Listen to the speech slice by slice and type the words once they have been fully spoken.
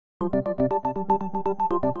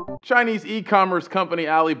Chinese e-commerce company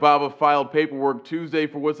Alibaba filed paperwork Tuesday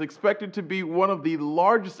for what's expected to be one of the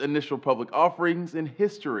largest initial public offerings in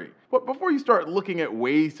history. But before you start looking at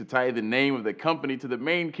ways to tie the name of the company to the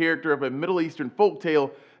main character of a Middle Eastern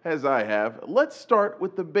folktale, as I have, let's start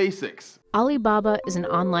with the basics. Alibaba is an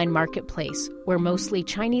online marketplace where mostly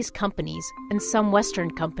Chinese companies and some Western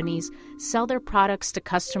companies sell their products to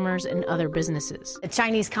customers and other businesses. A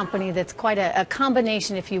Chinese company that's quite a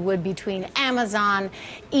combination, if you would, between Amazon,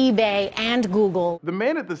 eBay, and Google. The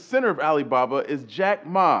man at the center of Alibaba is Jack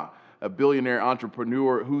Ma, a billionaire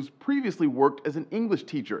entrepreneur who's previously worked as an English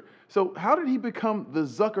teacher. So how did he become the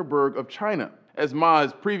Zuckerberg of China? As Ma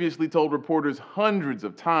has previously told reporters hundreds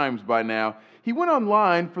of times by now, he went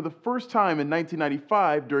online for the first time in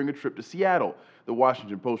 1995 during a trip to Seattle. The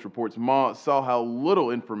Washington Post reports Ma saw how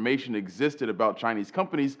little information existed about Chinese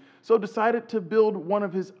companies, so decided to build one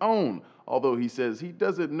of his own, although he says he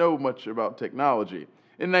doesn't know much about technology.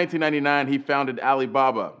 In 1999, he founded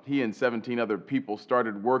Alibaba. He and 17 other people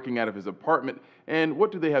started working out of his apartment, and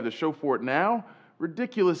what do they have to show for it now?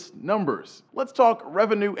 Ridiculous numbers. Let's talk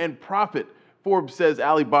revenue and profit. Forbes says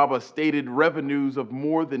Alibaba stated revenues of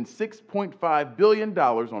more than $6.5 billion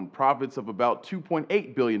on profits of about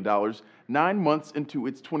 $2.8 billion 9 months into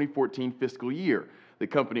its 2014 fiscal year. The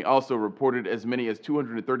company also reported as many as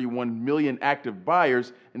 231 million active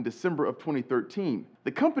buyers in December of 2013.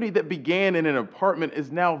 The company that began in an apartment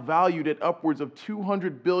is now valued at upwards of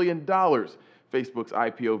 $200 billion. Facebook's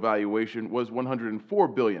IPO valuation was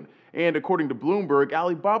 $104 billion. And according to Bloomberg,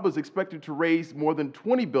 Alibaba is expected to raise more than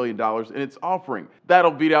 $20 billion in its offering.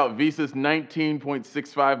 That'll beat out Visa's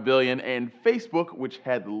 $19.65 billion and Facebook, which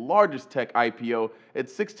had the largest tech IPO at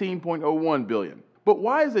 $16.01 billion. But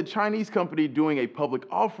why is a Chinese company doing a public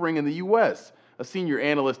offering in the US? A senior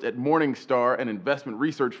analyst at Morningstar, an investment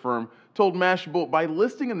research firm, told Mashable, by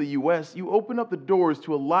listing in the US, you open up the doors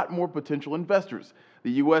to a lot more potential investors.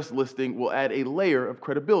 The US listing will add a layer of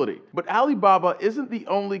credibility. But Alibaba isn't the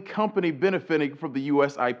only company benefiting from the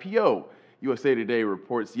US IPO. USA Today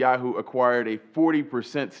reports Yahoo acquired a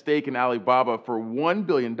 40% stake in Alibaba for $1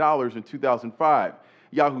 billion in 2005.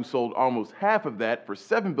 Yahoo sold almost half of that for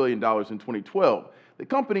 $7 billion in 2012. The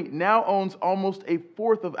company now owns almost a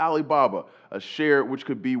fourth of Alibaba, a share which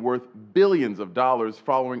could be worth billions of dollars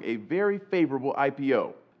following a very favorable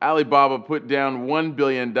IPO. Alibaba put down $1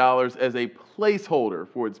 billion as a placeholder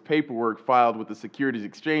for its paperwork filed with the Securities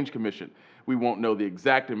Exchange Commission. We won't know the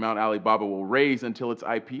exact amount Alibaba will raise until its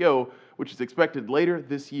IPO, which is expected later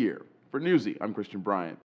this year. For Newsy, I'm Christian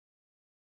Bryant.